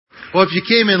Well, if you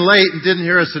came in late and didn't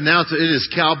hear us announce it, it is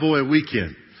Cowboy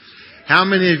Weekend. How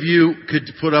many of you could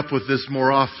put up with this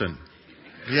more often?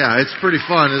 Yeah, it's pretty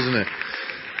fun, isn't it?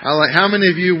 How many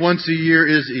of you once a year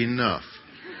is enough?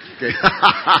 Okay.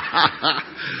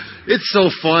 It's so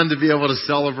fun to be able to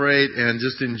celebrate and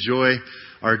just enjoy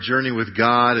our journey with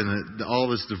God and all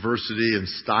this diversity and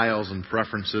styles and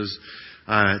preferences.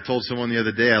 I told someone the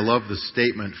other day, I love the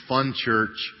statement, fun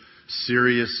church,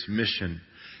 serious mission.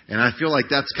 And I feel like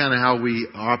that's kind of how we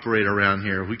operate around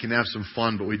here. We can have some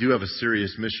fun, but we do have a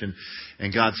serious mission,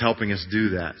 and God's helping us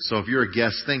do that. So if you're a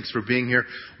guest, thanks for being here.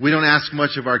 We don't ask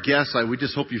much of our guests. We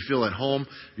just hope you feel at home.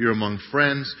 You're among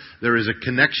friends. There is a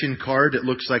connection card that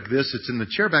looks like this. It's in the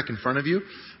chair back in front of you.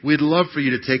 We'd love for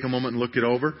you to take a moment and look it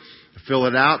over, fill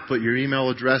it out, put your email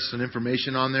address and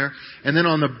information on there. And then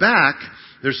on the back,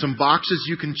 there's some boxes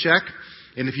you can check.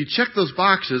 And if you check those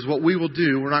boxes, what we will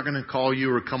do, we're not going to call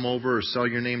you or come over or sell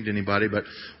your name to anybody, but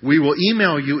we will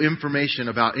email you information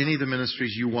about any of the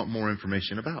ministries you want more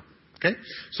information about. Okay?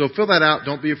 So fill that out.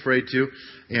 Don't be afraid to.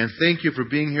 And thank you for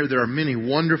being here. There are many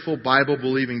wonderful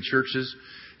Bible-believing churches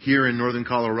here in northern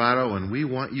Colorado, and we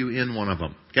want you in one of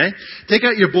them. Okay? Take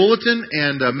out your bulletin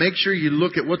and make sure you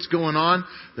look at what's going on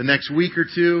the next week or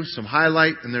two, some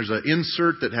highlight, and there's an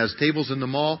insert that has tables in the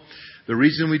mall. The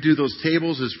reason we do those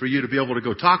tables is for you to be able to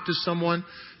go talk to someone.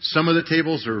 Some of the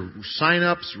tables are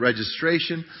sign-ups,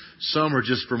 registration. Some are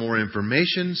just for more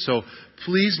information. So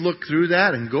please look through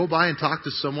that and go by and talk to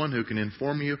someone who can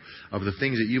inform you of the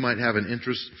things that you might have an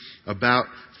interest about.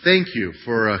 Thank you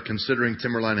for considering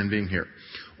Timberline and being here.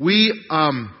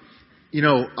 I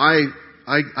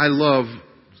love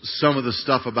some of the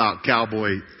stuff about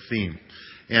cowboy theme.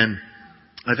 And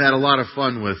I've had a lot of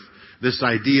fun with this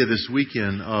idea this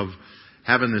weekend of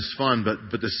having this fun, but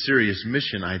the serious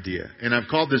mission idea. And I've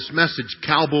called this message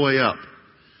Cowboy Up.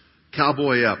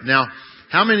 Cowboy Up. Now,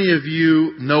 how many of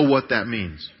you know what that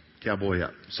means? Cowboy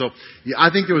Up. So, yeah,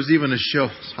 I think there was even a show.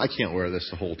 I can't wear this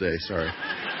the whole day, sorry.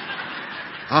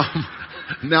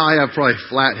 Now I have probably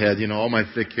flat head, all my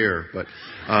thick hair. But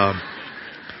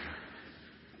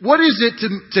what is it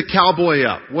to cowboy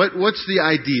up? What's the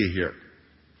idea here?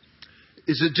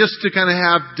 Is it just to kind of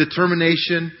have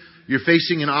determination? You're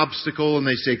facing an obstacle and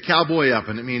they say, cowboy up.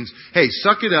 And it means, hey,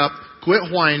 suck it up,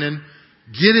 quit whining,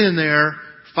 get in there,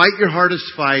 fight your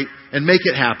hardest fight, and make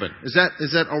it happen.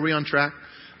 Are we on track?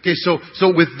 Okay, so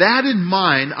with that in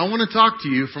mind, I want to talk to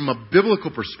you from a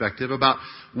biblical perspective about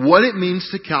what it means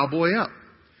to cowboy up.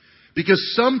 Because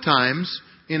sometimes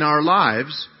in our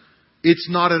lives, it's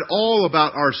not at all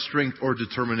about our strength or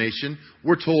determination.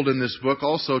 We're told in this book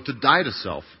also to die to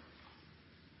self.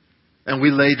 And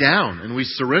we lay down and we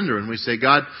surrender and we say,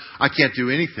 God, I can't do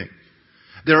anything.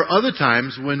 There are other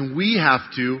times when we have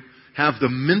to have the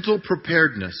mental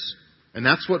preparedness. And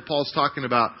that's what Paul's talking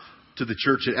about to the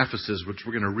church at Ephesus, which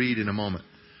we're going to read in a moment.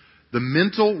 The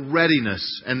mental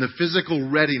readiness and the physical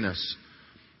readiness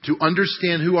to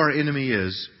understand who our enemy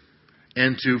is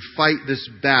and to fight this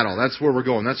battle. That's where we're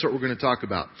going. That's what we're going to talk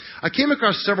about. I came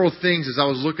across several things as I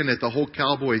was looking at the whole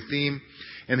cowboy theme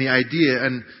and the idea.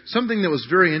 And something that was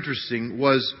very interesting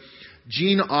was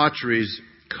Gene Autry's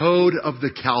Code of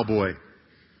the Cowboy.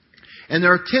 And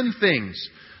there are 10 things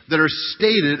that are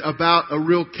stated about a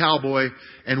real cowboy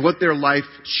and what their life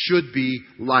should be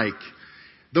like.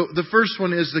 The first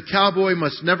one is the cowboy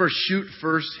must never shoot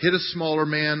first, hit a smaller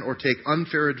man, or take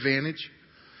unfair advantage.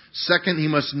 Second, he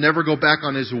must never go back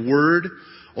on his word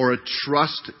or a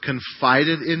trust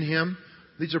confided in him.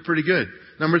 These are pretty good.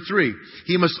 Number 3,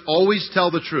 he must always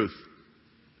tell the truth.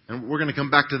 And we're going to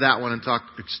come back to that one and talk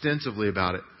extensively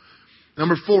about it.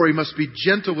 Number 4, he must be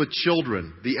gentle with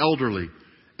children, the elderly,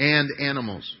 and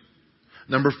animals.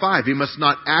 Number 5, he must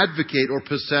not advocate or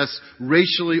possess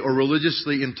racially or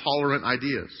religiously intolerant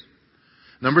ideas.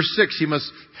 Number 6, he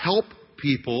must help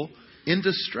people in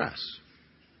distress.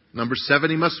 Number 7,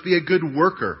 he must be a good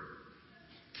worker.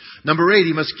 Number 8,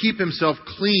 he must keep himself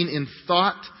clean in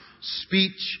thought,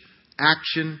 speech,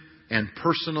 action, and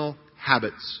personal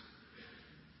habits.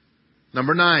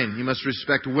 Number 9, he must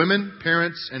respect women,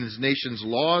 parents, and his nation's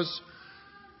laws.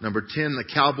 Number 10, the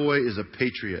cowboy is a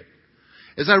patriot.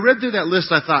 As I read through that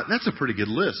list, I thought, that's a pretty good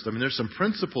list. I mean, there's some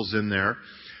principles in there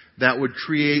that would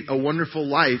create a wonderful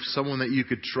life, someone that you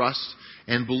could trust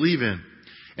and believe in.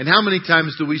 And how many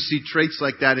times do we see traits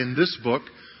like that in this book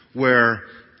where,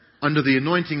 under the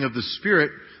anointing of the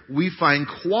Spirit, we find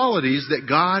qualities that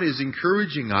God is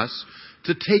encouraging us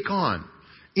to take on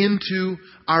into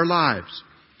our lives.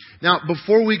 Now,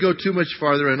 before we go too much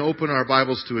farther and open our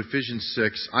Bibles to Ephesians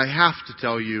 6, I have to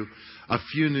tell you a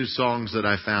few new songs that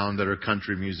I found that are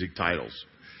country music titles.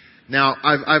 Now,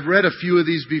 I've read a few of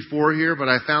these before here, but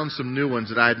I found some new ones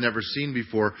that I had never seen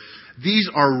before. These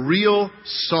are real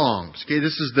songs. Okay,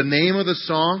 this is the name of the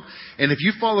song. And if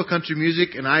you follow country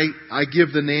music and I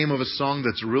give the name of a song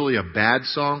that's really a bad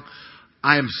song,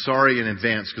 I am sorry in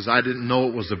advance because I didn't know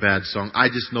it was a bad song. I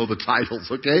just know the titles,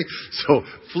 okay? So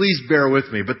please bear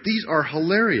with me. But these are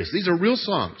hilarious. These are real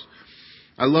songs.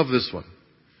 I love this one.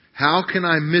 How can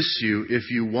I miss you if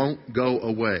you won't go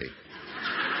away?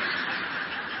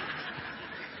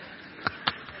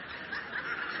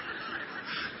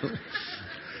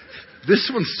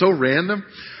 This one's so random.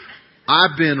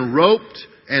 I've been roped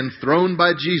and thrown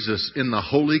by Jesus in the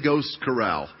Holy Ghost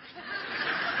corral.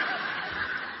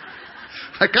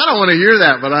 I kind of want to hear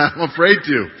that, but I'm afraid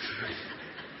to.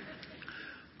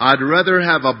 I'd rather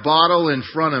have a bottle in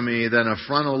front of me than a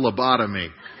frontal lobotomy.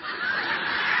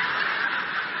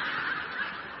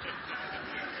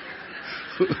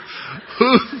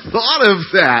 Who thought of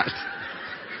that?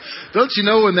 Don't you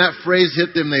know when that phrase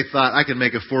hit them, they thought, I can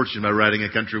make a fortune by writing a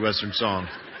country western song.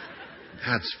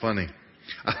 That's funny.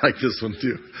 I like this one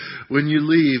too. When you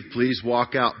leave, please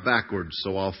walk out backwards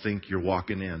so I'll think you're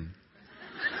walking in.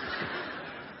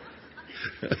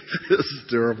 This is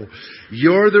terrible.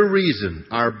 You're the reason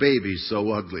our baby's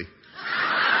so ugly.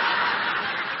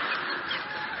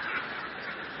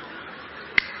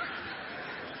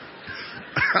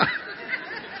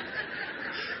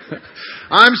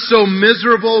 I'm so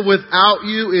miserable without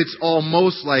you, it's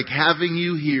almost like having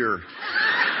you here.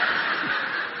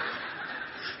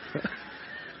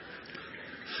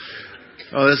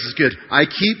 Oh, this is good. I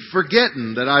keep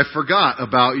forgetting that I forgot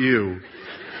about you.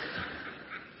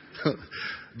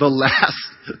 The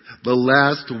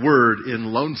last word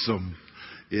in lonesome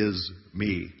is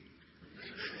me.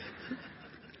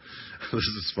 This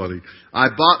is funny. I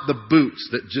bought the boots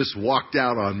that just walked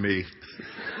out on me.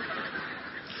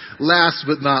 Last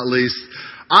but not least,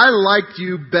 I liked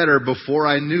you better before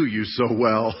I knew you so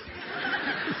well.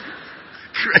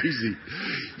 Crazy.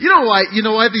 You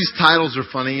know why these titles are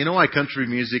funny? You know why country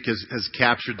music has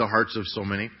captured the hearts of so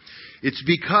many? It's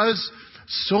because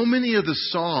so many of the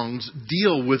songs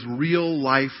deal with real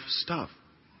life stuff.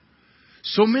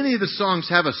 So many of the songs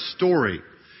have a story.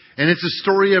 And it's a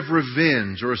story of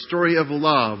revenge or a story of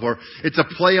love or it's a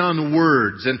play on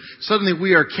words. And suddenly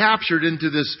we are captured into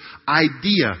this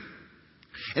idea.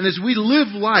 And as we live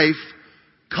life,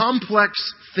 complex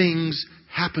things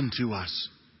happen to us.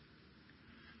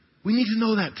 We need to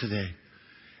know that today.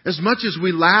 As much as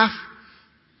we laugh,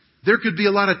 there could be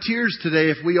a lot of tears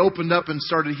today if we opened up and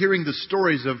started hearing the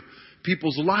stories of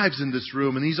people's lives in this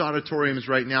room and these auditoriums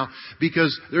right now,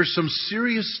 because there's some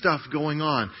serious stuff going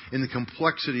on in the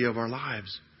complexity of our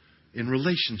lives, in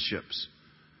relationships,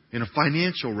 in a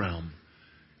financial realm,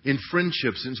 in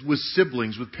friendships, and with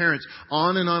siblings, with parents,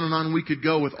 on and on and on we could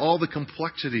go with all the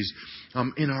complexities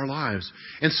in our lives.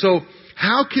 And so,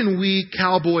 how can we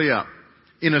cowboy up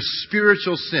in a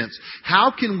spiritual sense?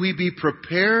 How can we be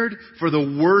prepared for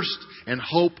the worst and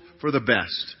hope for the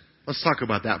best? Let's talk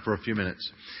about that for a few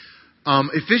minutes.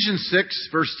 Ephesians 6,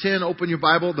 verse 10, open your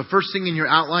Bible. The first thing in your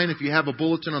outline, if you have a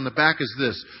bulletin on the back, is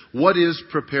this. What is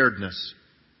preparedness?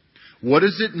 What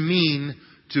does it mean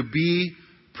to be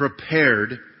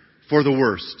prepared for the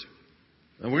worst?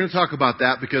 And we're going to talk about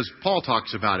that because Paul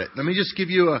talks about it. Let me just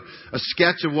give you a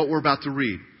sketch of what we're about to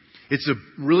read. It's a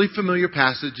really familiar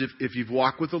passage. If you've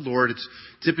walked with the Lord, it's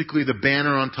typically the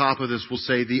banner on top of this will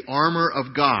say, the armor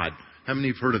of God. How many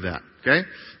have heard of that? Okay?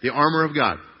 The armor of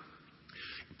God.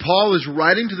 Paul is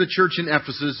writing to the church in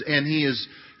Ephesus, and he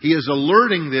is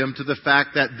alerting them to the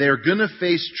fact that they're going to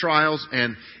face trials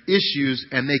and issues,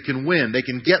 and they can win. They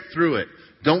can get through it.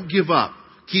 Don't give up.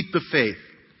 Keep the faith.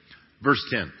 Verse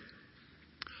 10.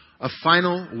 A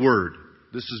final word.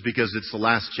 This is because it's the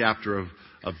last chapter of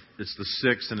it's the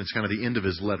 6th, and it's kind of the end of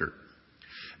his letter.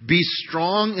 Be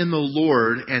strong in the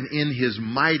Lord and in His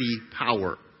mighty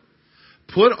power.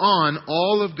 Put on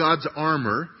all of God's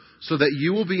armor so that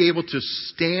you will be able to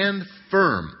stand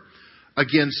firm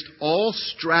against all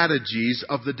strategies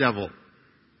of the devil.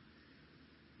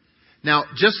 Now,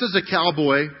 just as a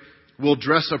cowboy will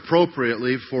dress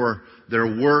appropriately for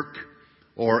their work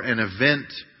or an event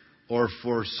or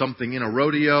for something in a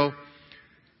rodeo,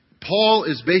 Paul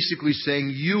is basically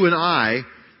saying you and I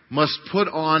must put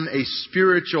on a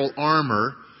spiritual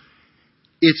armor.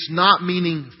 It's not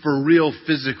meaning for real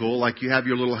physical, like you have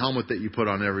your little helmet that you put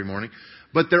on every morning.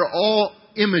 But they're all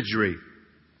imagery.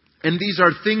 And these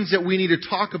are things that we need to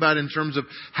talk about in terms of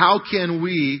how can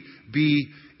we be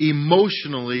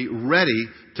emotionally ready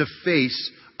to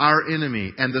face our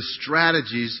enemy and the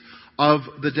strategies of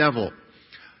the devil.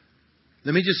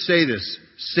 Let me just say this.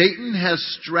 Satan has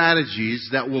strategies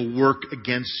that will work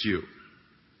against you.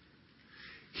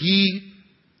 He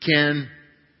can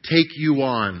take you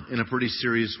on in a pretty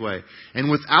serious way.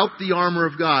 And without the armor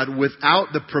of God, without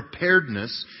the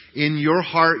preparedness in your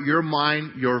heart, your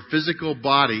mind, your physical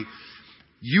body,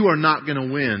 you are not going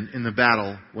to win in the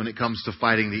battle when it comes to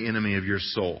fighting the enemy of your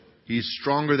soul. He's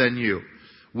stronger than you.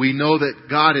 We know that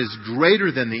God is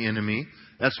greater than the enemy.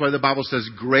 That's why the Bible says,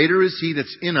 greater is He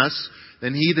that's in us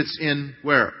than he that's in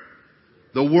where?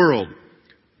 The world.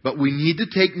 But we need to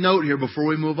take note here before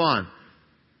we move on.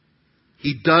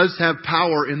 He does have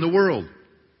power in the world.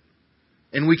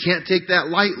 And we can't take that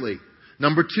lightly.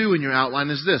 Number 2 in your outline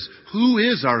is this. Who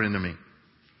is our enemy?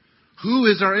 Who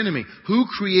is our enemy? Who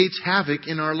creates havoc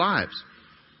in our lives?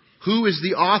 Who is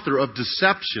the author of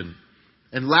deception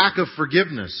and lack of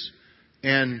forgiveness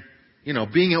and,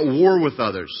 being at war with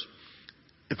others?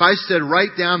 If I said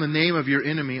write down the name of your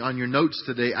enemy on your notes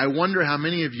today, I wonder how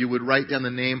many of you would write down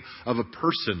the name of a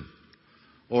person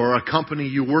or a company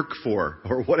you work for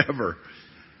or whatever,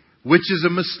 which is a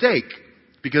mistake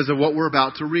because of what we're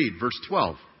about to read. Verse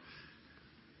 12.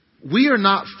 We are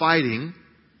not fighting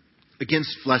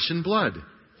against flesh and blood.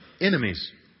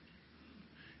 Enemies.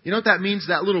 You know what that means?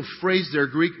 That little phrase there,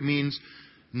 Greek, means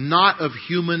not of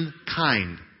human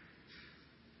kind.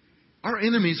 Our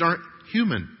enemies aren't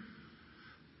human.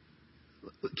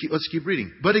 Let's keep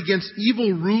reading. But against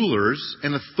evil rulers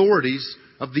and authorities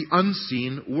of the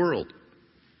unseen world.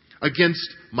 Against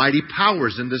mighty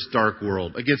powers in this dark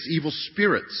world. Against evil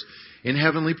spirits in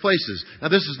heavenly places. Now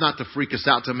this is not to freak us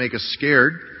out, to make us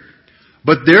scared.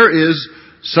 But there is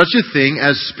such a thing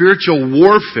as spiritual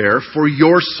warfare for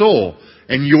your soul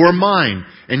and your mind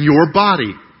and your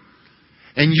body.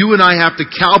 And you and I have to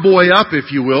cowboy up,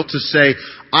 if you will, to say,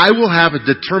 I will have a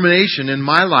determination in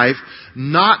my life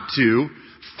not to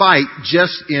fight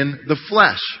just in the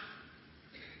flesh.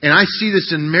 And I see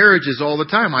this in marriages all the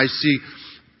time. I see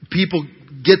people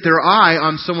get their eye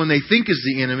on someone they think is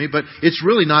the enemy, but it's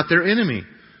really not their enemy.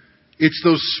 It's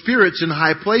those spirits in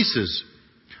high places.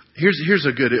 Here's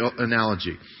a good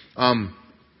analogy. How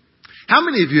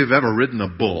many of you have ever ridden a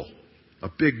bull? A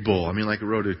big bull. I mean, like a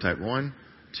rodeo type. 1,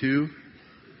 2.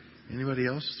 Anybody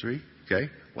else? 3? Okay.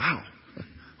 Wow.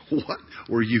 What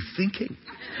were you thinking?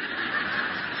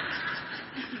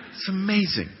 It's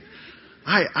amazing.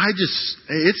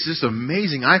 It's just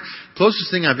amazing. Closest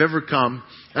thing I've ever come,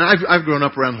 and I've grown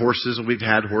up around horses, and we've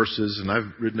had horses, and I've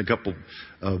ridden a couple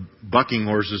bucking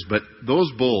horses, but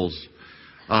those bulls,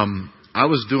 I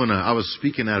was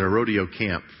speaking at a rodeo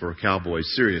camp for cowboys,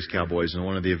 serious cowboys, and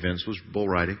one of the events was bull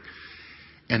riding.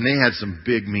 And they had some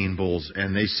big, mean bulls.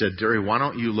 And they said, Dary, why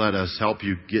don't you let us help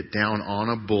you get down on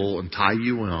a bull and tie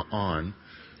you on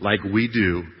like we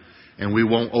do, and we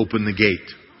won't open the gate.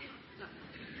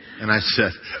 And I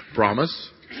said, promise?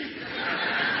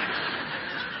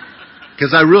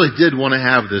 Because I really did want to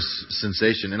have this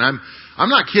sensation. And I'm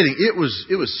not kidding. It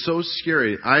was so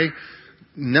scary. I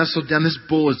nestled down. This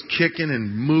bull is kicking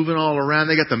and moving all around.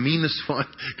 They got the meanest fun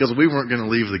because we weren't going to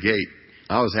leave the gate.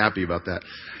 I was happy about that.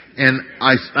 And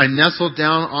I nestled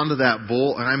down onto that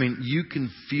bull, and I mean, you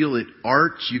can feel it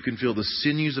arch. You can feel the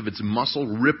sinews of its muscle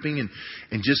ripping,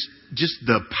 and just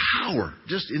the power,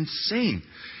 just insane.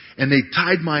 And they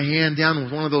tied my hand down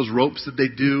with one of those ropes that they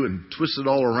do and twisted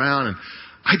all around, and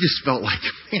I just felt like,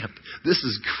 man, this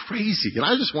is crazy. And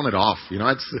I just wanted off.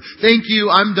 Thank you,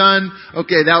 I'm done.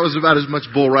 Okay, that was about as much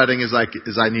bull riding as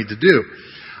I need to do.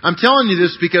 I'm telling you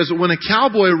this because when a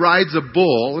cowboy rides a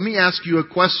bull, let me ask you a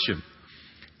question.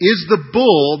 Is the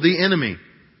bull the enemy?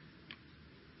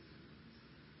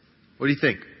 What do you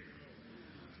think?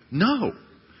 No,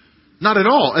 not at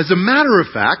all. As a matter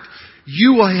of fact,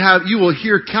 you will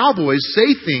hear cowboys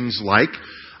say things like,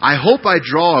 I hope I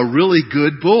draw a really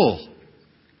good bull.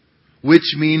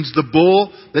 Which means the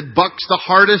bull that bucks the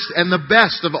hardest and the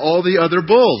best of all the other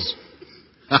bulls.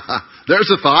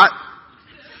 There's a thought.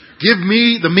 Give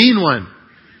me the mean one.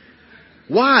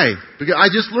 Why? Because I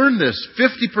just learned this.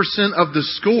 50% of the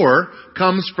score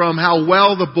comes from how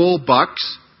well the bull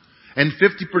bucks. And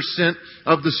 50%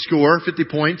 of the score, 50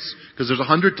 points, because there's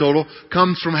 100 total,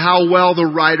 comes from how well the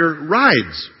rider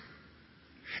rides.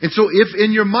 And so if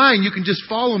in your mind, you can just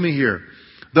follow me here.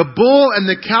 The bull and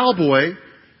the cowboy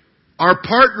are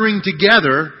partnering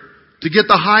together to get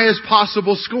the highest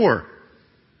possible score.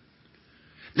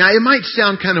 Now, it might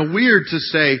sound kind of weird to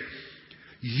say,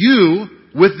 you,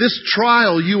 with this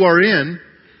trial you are in,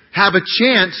 have a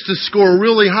chance to score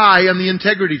really high on the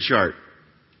integrity chart.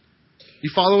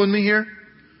 You following me here?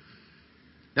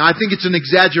 Now, I think it's an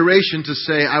exaggeration to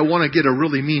say I want to get a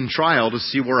really mean trial to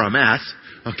see where I'm at.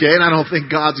 Okay? And I don't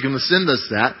think God's going to send us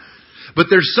that. But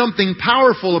there's something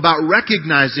powerful about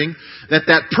recognizing that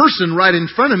that person right in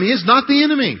front of me is not the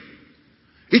enemy.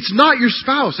 It's not your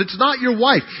spouse. It's not your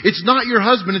wife. It's not your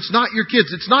husband. It's not your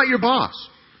kids. It's not your boss.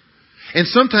 And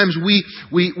sometimes we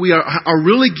are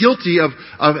really guilty of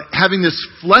having this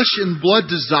flesh and blood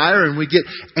desire, and we get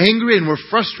angry and we're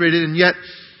frustrated, and yet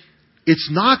it's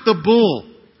not the bull.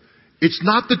 It's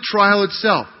not the trial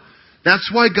itself.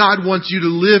 That's why God wants you to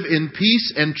live in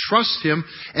peace and trust Him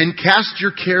and cast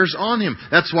your cares on Him.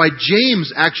 That's why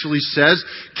James actually says,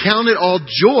 count it all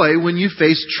joy when you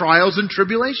face trials and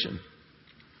tribulation.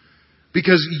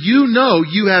 Because you know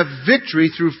you have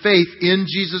victory through faith in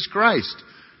Jesus Christ.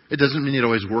 It doesn't mean it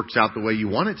always works out the way you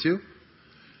want it to.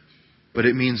 But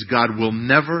it means God will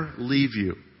never leave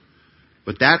you.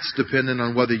 But that's dependent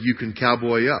on whether you can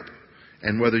cowboy up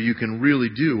and whether you can really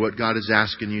do what God is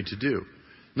asking you to do.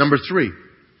 Number 3,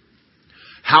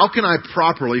 how can I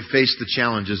properly face the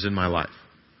challenges in my life?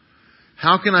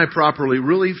 How can I properly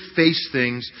really face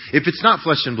things if it's not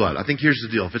flesh and blood? I think here's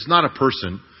the deal. If it's not a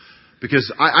person,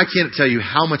 because I can't tell you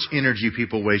how much energy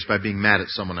people waste by being mad at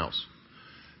someone else.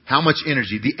 How much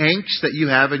energy. The angst that you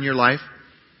have in your life,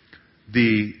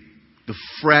 the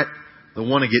fret, the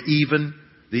want to get even,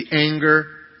 the anger,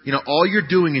 all you're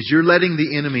doing is you're letting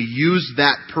the enemy use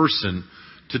that person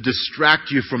to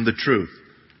distract you from the truth.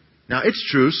 Now, it's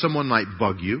true, someone might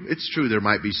bug you. It's true there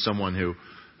might be someone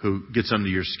who gets under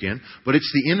your skin. But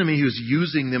it's the enemy who's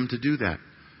using them to do that.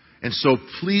 And so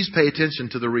please pay attention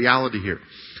to the reality here.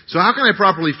 So how can I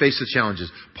properly face the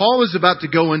challenges? Paul is about to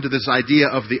go into this idea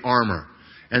of the armor.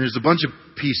 And there's a bunch of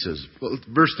pieces.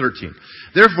 Verse 13.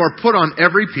 Therefore, put on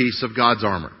every piece of God's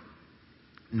armor.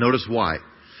 Notice why.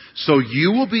 So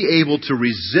you will be able to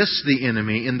resist the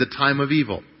enemy in the time of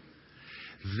evil.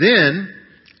 Then,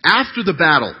 after the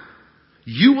battle,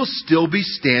 you will still be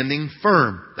standing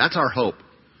firm. That's our hope.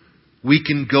 We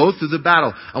can go through the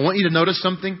battle. I want you to notice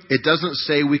something. It doesn't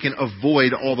say we can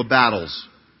avoid all the battles.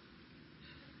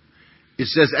 It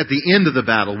says at the end of the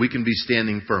battle, we can be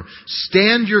standing firm.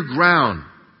 Stand your ground.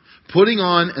 Putting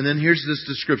on, and then here's this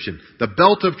description. The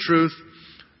belt of truth,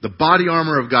 the body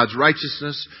armor of God's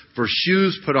righteousness. For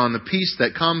shoes, put on the peace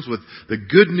that comes with the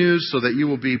good news so that you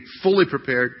will be fully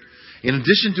prepared. In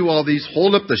addition to all these,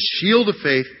 hold up the shield of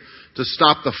faith to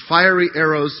stop the fiery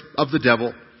arrows of the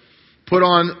devil. Put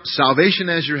on salvation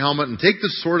as your helmet and take the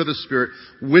sword of the Spirit,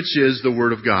 which is the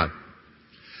Word of God.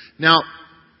 Now,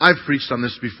 I've preached on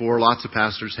this before. Lots of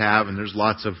pastors have, and there's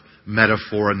lots of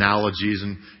metaphor analogies,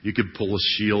 and you could pull a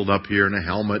shield up here and a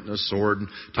helmet and a sword and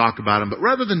talk about them. But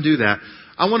rather than do that,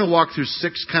 I want to walk through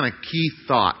 6 kind of key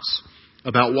thoughts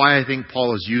about why I think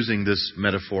Paul is using this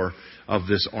metaphor of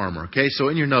this armor. Okay, so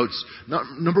in your notes,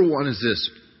 number 1 is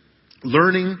this.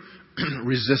 Learning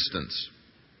resistance.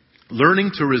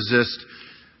 Learning to resist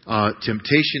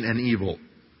temptation and evil.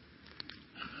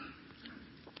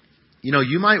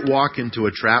 You might walk into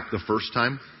a trap the first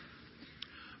time,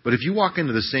 but if you walk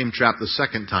into the same trap the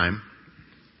second time,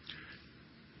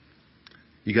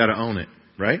 you got to own it,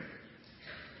 right?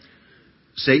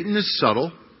 Satan is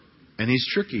subtle and he's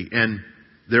tricky, and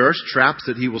there are traps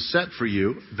that he will set for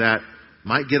you that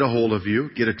might get a hold of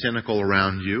you, get a tentacle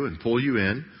around you and pull you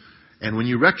in. And when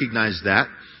you recognize that,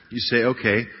 you say,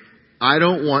 okay, I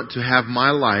don't want to have my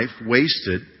life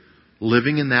wasted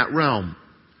living in that realm.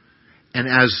 And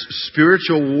as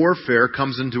spiritual warfare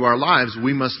comes into our lives,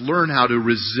 we must learn how to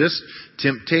resist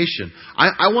temptation.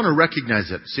 I want to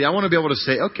recognize it. See, I want to be able to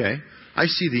say, okay, I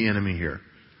see the enemy here.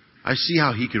 I see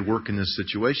how he could work in this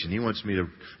situation. He wants me to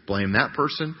blame that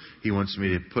person. He wants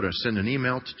me to send an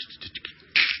email.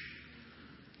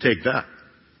 Take that.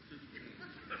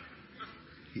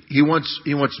 He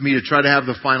wants me to try to have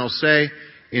the final say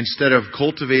instead of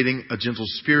cultivating a gentle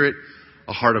spirit,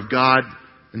 a heart of God,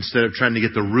 instead of trying to get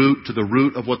to the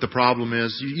root of what the problem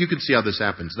is. You can see how this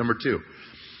happens. Number 2,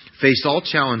 face all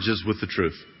challenges with the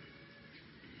truth.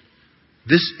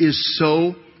 This is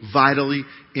so vitally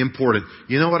important.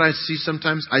 You know what I see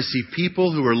sometimes? I see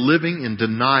people who are living in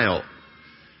denial,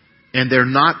 and they're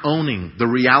not owning the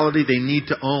reality they need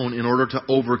to own in order to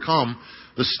overcome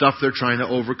the stuff they're trying to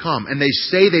overcome. And they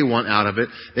say they want out of it.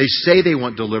 They say they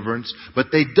want deliverance, but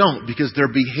they don't, because their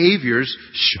behaviors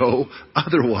show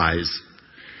otherwise.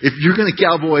 If you're going to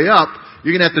cowboy up,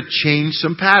 you're going to have to change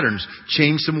some patterns,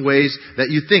 change some ways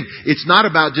that you think. It's not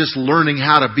about just learning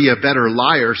how to be a better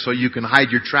liar so you can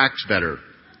hide your tracks better,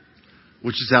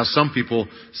 which is how some people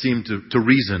seem to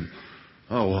reason.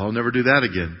 Oh, well, I'll never do that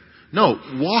again. No,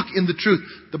 walk in the truth.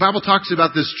 The Bible talks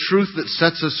about this truth that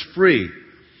sets us free.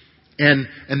 And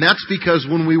that's because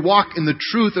when we walk in the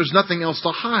truth, there's nothing else to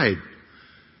hide.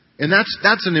 And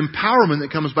that's an empowerment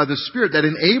that comes by the Spirit that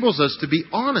enables us to be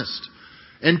honest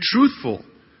and truthful.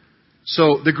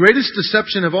 So the greatest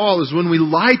deception of all is when we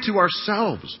lie to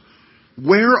ourselves.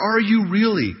 Where are you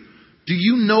really? Do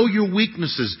you know your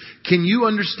weaknesses? Can you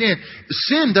understand?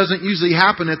 Sin doesn't usually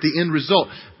happen at the end result.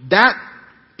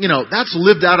 That's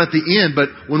lived out at the end, but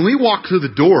when we walk through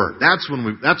the door, that's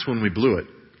when we blew it.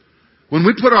 When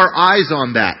we put our eyes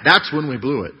on that's when we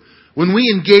blew it. When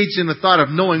we engage in the thought of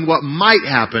knowing what might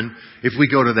happen if we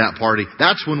go to that party,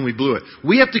 that's when we blew it.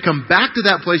 We have to come back to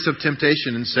that place of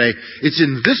temptation and say, it's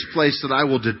in this place that I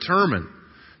will determine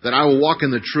that I will walk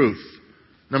in the truth.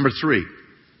 Number 3,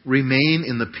 remain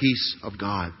in the peace of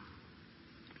God.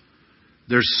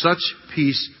 There's such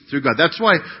peace through God. That's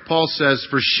why Paul says,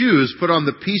 for shoes, put on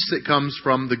the peace that comes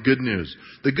from the good news.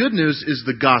 The good news is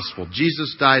the gospel.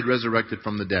 Jesus died, resurrected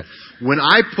from the dead. When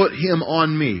I put Him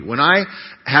on me, when I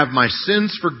have my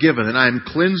sins forgiven and I am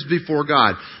cleansed before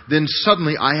God, then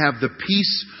suddenly I have the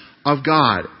peace of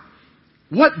God.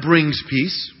 What brings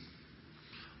peace?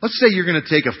 Let's say you're going to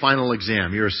take a final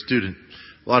exam. You're a student.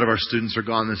 A lot of our students are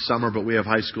gone this summer, but we have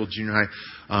high school, junior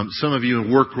high. Some of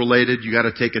you work-related, you got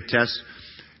to take a test.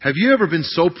 Have you ever been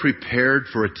so prepared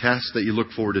for a test that you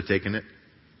look forward to taking it?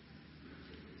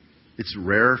 It's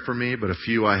rare for me, but a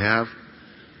few I have.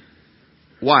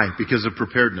 Why? Because of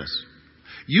preparedness.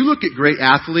 You look at great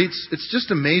athletes, it's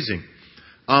just amazing.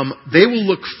 They will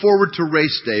look forward to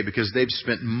race day because they've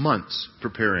spent months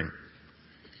preparing.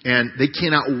 And they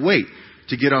cannot wait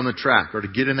to get on the track or to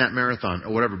get in that marathon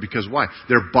or whatever. Because why?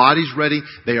 Their body's ready.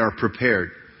 They are prepared.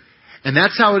 And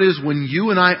that's how it is when you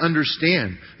and I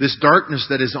understand this darkness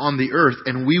that is on the earth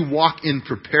and we walk in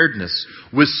preparedness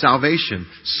with salvation.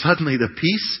 Suddenly the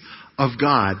peace of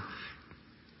God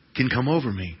can come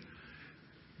over me.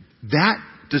 That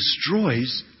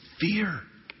destroys fear.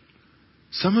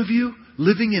 Some of you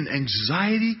living in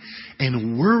anxiety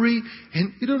and worry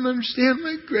and you don't understand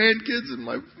my grandkids and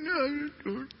my...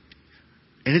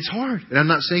 And it's hard. And I'm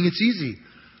not saying it's easy.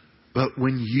 But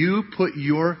when you put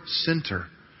your center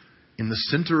in the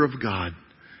center of God,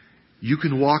 you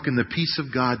can walk in the peace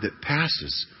of God that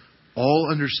passes all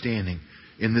understanding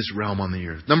in this realm on the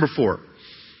earth. Number 4,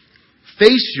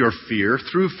 face your fear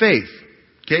through faith.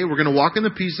 Okay, we're going to walk in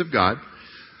the peace of God.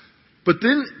 But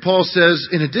then Paul says,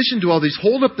 in addition to all these,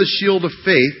 hold up the shield of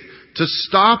faith to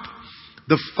stop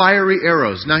the fiery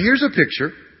arrows. Now here's a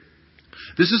picture.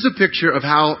 This is a picture of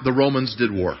how the Romans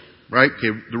did war. Right?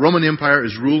 Okay, the Roman Empire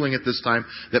is ruling at this time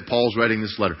that Paul's writing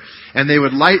this letter. And they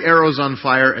would light arrows on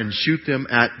fire and shoot them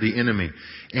at the enemy.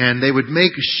 And they would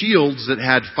make shields that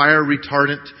had fire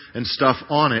retardant and stuff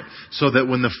on it so that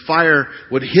when the fire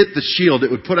would hit the shield,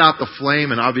 it would put out the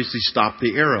flame and obviously stop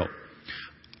the arrow.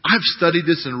 I've studied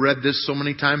this and read this so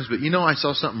many times, but I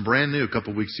saw something brand new a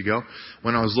couple of weeks ago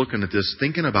when I was looking at this,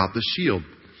 thinking about the shield.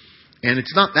 And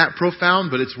it's not that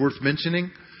profound, but it's worth mentioning.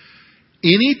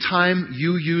 Anytime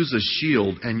you use a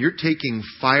shield and you're taking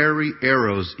fiery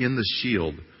arrows in the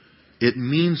shield, it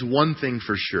means one thing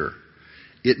for sure.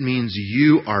 It means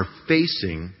you are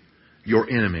facing your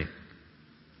enemy.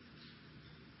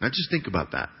 Now just think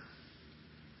about that.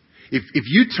 If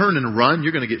you turn and run,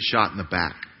 you're going to get shot in the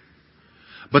back.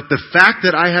 But the fact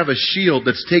that I have a shield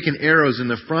that's taking arrows in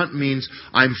the front means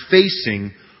I'm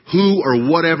facing who or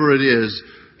whatever it is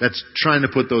that's trying to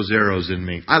put those arrows in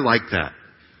me. I like that.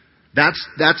 That's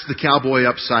the Cowboy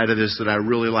Up side of this that I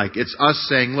really like. It's us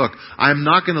saying, look, I'm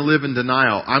not going to live in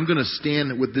denial. I'm going to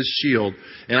stand with this shield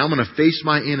and I'm going to face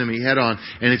my enemy head on.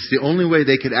 And it's the only way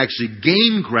they could actually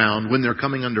gain ground when they're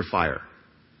coming under fire.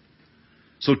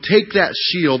 So take that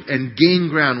shield and gain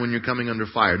ground when you're coming under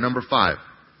fire. Number 5,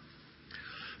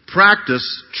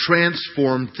 practice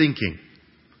transformed thinking.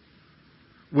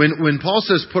 When Paul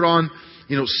says put on,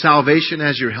 salvation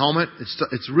as your helmet,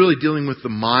 it's really dealing with the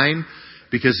mind.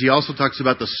 Because he also talks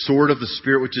about the sword of the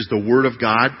Spirit, which is the Word of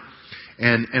God.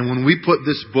 And when we put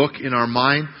this book in our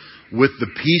mind with the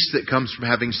peace that comes from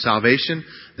having salvation,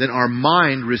 then our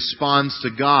mind responds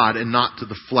to God and not to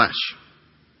the flesh.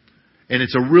 And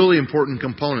it's a really important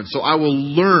component. So I will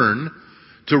learn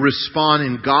to respond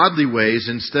in godly ways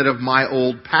instead of my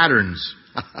old patterns.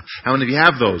 How many of you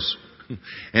have those?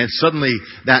 And suddenly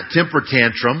that temper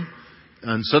tantrum...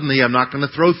 And suddenly I'm not going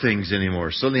to throw things anymore.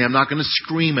 Suddenly I'm not going to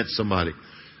scream at somebody.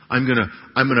 I'm going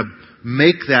to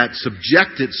make that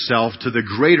subject itself to the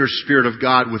greater Spirit of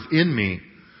God within me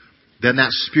than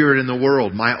that spirit in the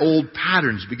world. My old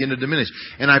patterns begin to diminish.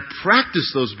 And I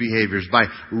practice those behaviors by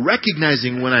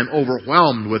recognizing when I'm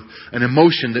overwhelmed with an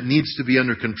emotion that needs to be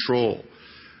under control.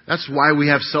 That's why we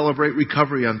have Celebrate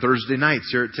Recovery on Thursday nights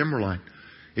here at Timberline.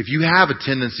 If you have a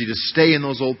tendency to stay in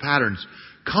those old patterns,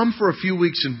 Come for a few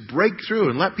weeks and break through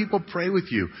and let people pray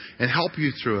with you and help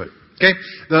you through it. Okay?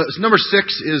 Number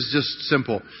 6 is just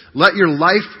simple. Let your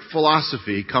life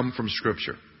philosophy come from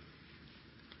Scripture.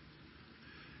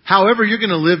 However you're going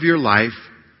to live your life,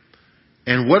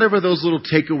 and whatever those little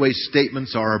takeaway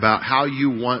statements are about how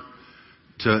you want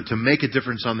to make a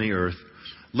difference on the earth,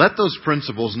 let those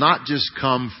principles not just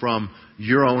come from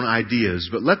your own ideas,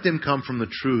 but let them come from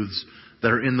the truths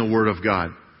that are in the Word of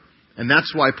God. And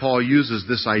that's why Paul uses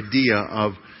this idea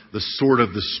of the sword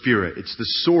of the Spirit. It's the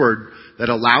sword that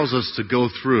allows us to go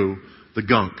through the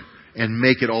gunk and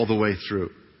make it all the way through.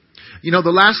 You know, the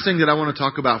last thing that I want to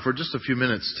talk about for just a few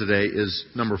minutes today is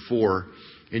number 4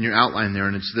 in your outline there,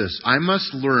 and it's this. I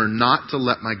must learn not to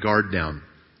let my guard down.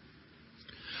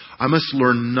 I must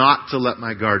learn not to let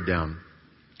my guard down.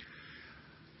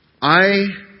 I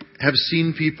have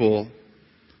seen people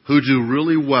who do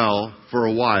really well for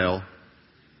a while,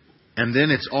 and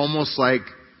then it's almost like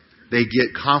they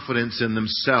get confidence in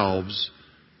themselves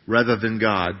rather than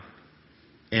God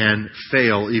and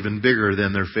fail even bigger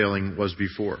than their failing was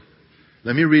before.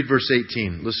 Let me read verse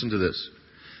 18. Listen to this.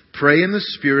 Pray in the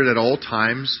Spirit at all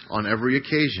times on every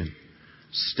occasion.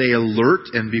 Stay alert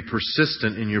and be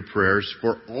persistent in your prayers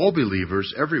for all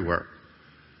believers everywhere.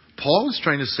 Paul is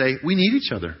trying to say, we need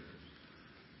each other.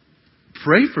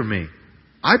 Pray for me.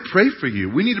 I pray for you.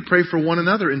 We need to pray for one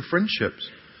another in friendships.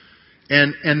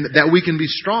 And that we can be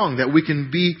strong, that we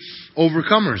can be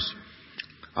overcomers.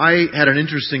 I had an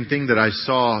interesting thing that I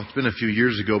saw. It's been a few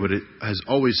years ago, but it has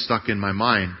always stuck in my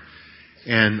mind.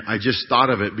 And I just thought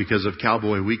of it because of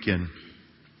Cowboy Weekend.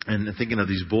 And thinking of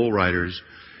these bull riders.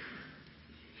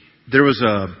 There was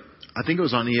I think it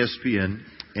was on ESPN.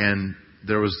 And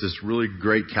there was this really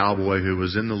great cowboy who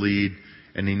was in the lead.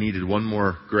 And he needed one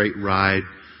more great ride.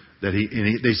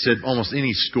 They said almost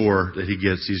any score that he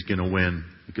gets, he's going to win.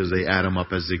 Because they add them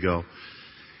up as they go.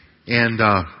 And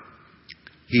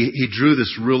he drew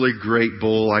this really great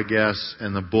bull, I guess.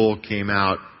 And the bull came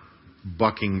out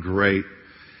bucking great.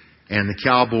 And the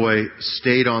cowboy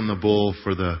stayed on the bull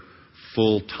for the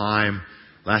full time.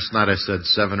 Last night I said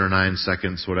 7 or 9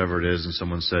 seconds, whatever it is. And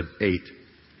someone said 8.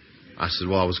 I said,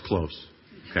 well, I was close.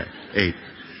 Okay, 8.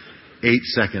 8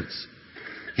 seconds.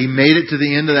 He made it to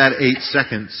the end of that 8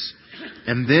 seconds.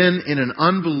 And then in an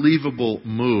unbelievable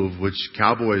move, which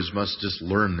cowboys must just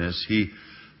learn this, he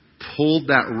pulled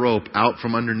that rope out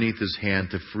from underneath his hand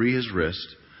to free his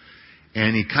wrist.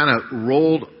 And he kind of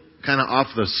rolled off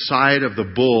the side of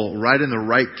the bull, right in the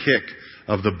right kick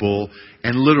of the bull,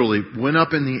 and literally went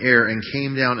up in the air and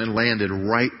came down and landed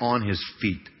right on his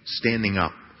feet, standing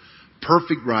up.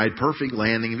 Perfect ride, perfect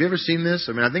landing. Have you ever seen this?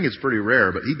 I mean, I think it's pretty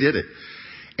rare, but he did it.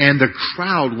 And the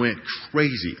crowd went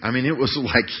crazy. I mean, it was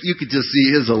like you could just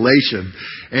see his elation.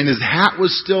 And his hat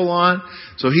was still on.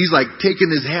 So he's like taking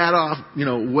his hat off,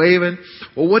 waving.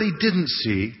 Well, what he didn't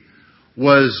see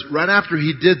was right after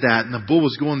he did that and the bull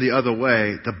was going the other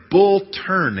way, the bull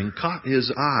turned and caught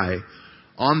his eye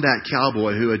on that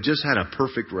cowboy who had just had a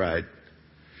perfect ride.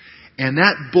 And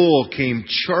that bull came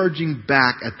charging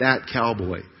back at that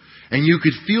cowboy. And you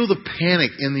could feel the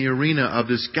panic in the arena of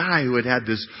this guy who had had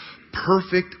this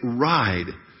perfect ride,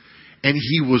 and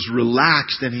he was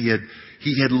relaxed, and he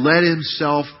had let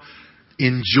himself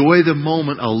enjoy the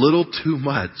moment a little too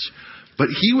much. But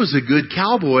he was a good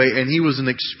cowboy, and he was an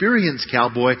experienced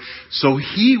cowboy, so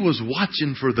he was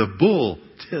watching for the bull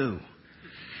too.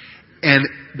 And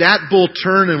that bull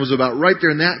turned and was about right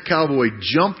there, and that cowboy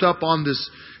jumped up on this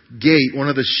gate, one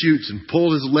of the chutes, and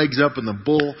pulled his legs up, and the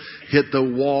bull hit the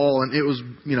wall, and it was,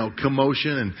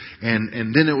 commotion,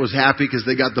 and then it was happy because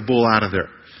they got the bull out of there.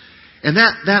 And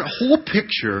that whole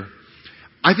picture,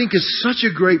 I think, is such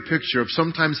a great picture of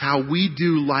sometimes how we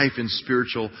do life in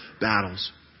spiritual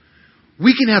battles.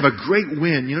 We can have a great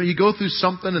win. You go through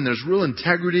something and there's real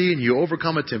integrity and you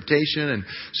overcome a temptation and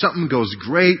something goes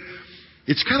great.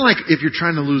 It's kind of like if you're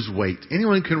trying to lose weight.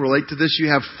 Anyone can relate to this.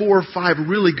 You have 4 or 5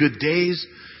 really good days.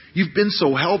 You've been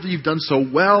so healthy, you've done so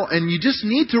well, and you just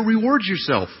need to reward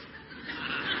yourself.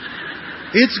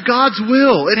 It's God's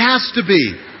will. It has to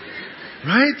be.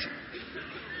 Right?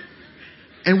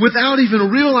 And without even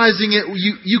realizing it,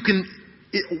 you can...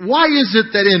 Why is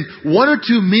it that in 1 or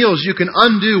 2 meals you can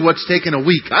undo what's taken a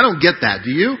week? I don't get that. Do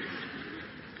you?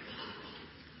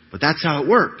 But that's how it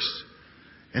works.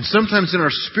 And sometimes in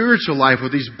our spiritual life,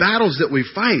 with these battles that we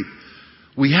fight,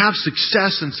 we have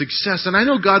success and success. And I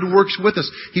know God works with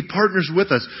us. He partners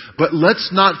with us. But let's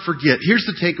not forget. Here's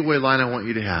the takeaway line I want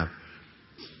you to have.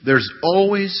 There's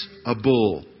always a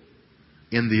bull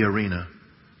in the arena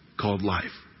called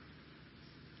life.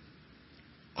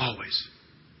 Always.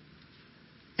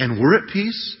 And we're at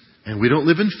peace. And we don't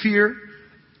live in fear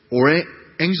or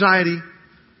anxiety,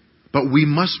 but we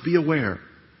must be aware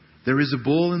there is a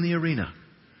bull in the arena,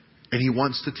 and he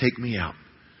wants to take me out.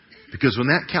 Because when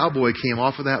that cowboy came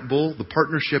off of that bull, the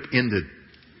partnership ended.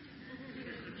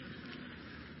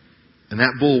 And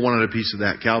that bull wanted a piece of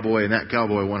that cowboy, and that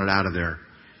cowboy wanted out of there.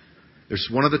 There's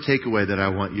one other takeaway that I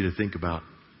want you to think about.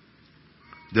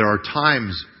 There are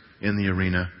times in the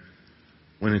arena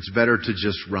when it's better to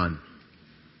just run.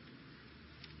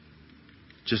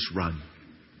 Just run.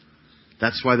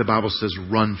 That's why the Bible says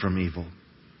run from evil.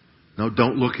 No,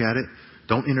 don't look at it.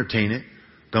 Don't entertain it.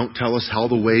 Don't tell us how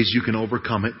the ways you can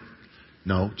overcome it.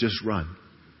 No, just run.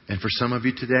 And for some of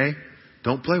you today,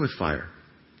 don't play with fire.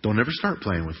 Don't ever start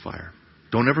playing with fire.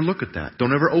 Don't ever look at that.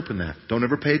 Don't ever open that. Don't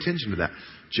ever pay attention to that.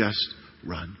 Just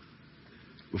run.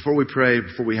 Before we pray,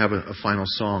 before we have a final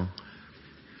song,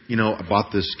 I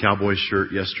bought this cowboy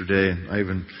shirt yesterday, and I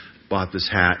even bought this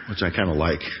hat, which I kind of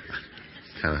like.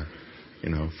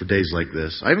 For days like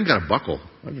this. I even got a buckle.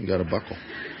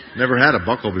 Never had a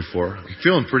buckle before. I'm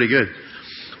feeling pretty good.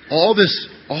 All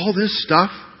this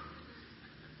stuff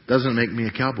doesn't make me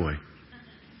a cowboy.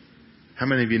 How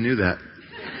many of you knew that?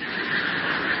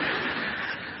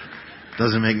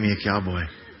 Doesn't make me a cowboy.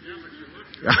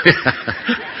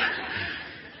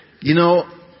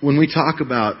 When we talk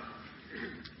about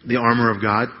the armor of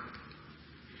God,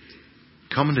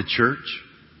 coming to church,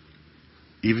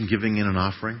 even giving in an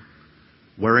offering,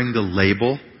 wearing the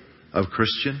label of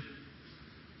Christian,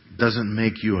 doesn't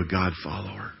make you a God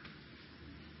follower.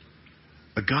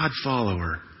 A God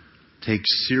follower takes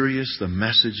serious the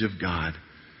message of God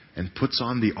and puts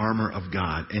on the armor of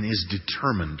God and is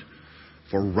determined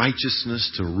for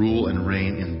righteousness to rule and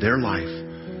reign in their life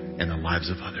and the lives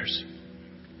of others.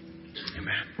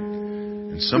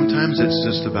 Amen. And sometimes it's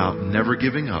just about never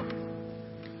giving up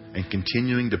and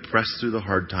continuing to press through the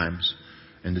hard times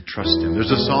and to trust Him.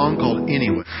 There's a song called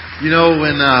Anyway.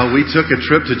 When we took a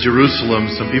trip to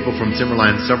Jerusalem, some people from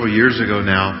Timberline several years ago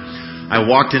now, I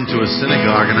walked into a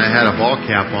synagogue and I had a ball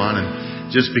cap on,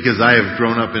 and just because I have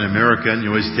grown up in America and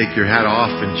you always take your hat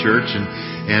off in church,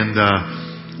 and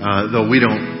though we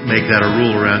don't make that a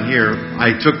rule around here,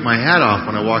 I took my hat off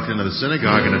when I walked into the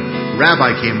synagogue, and a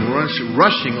rabbi came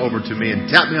rushing over to me and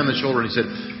tapped me on the shoulder and he said,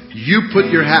 "You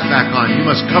put your hat back on. You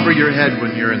must cover your head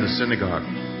when you're in the synagogue."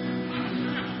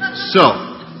 So,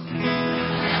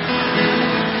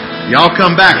 y'all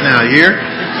come back now, you hear?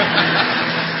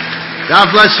 God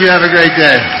bless you. Have a great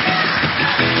day.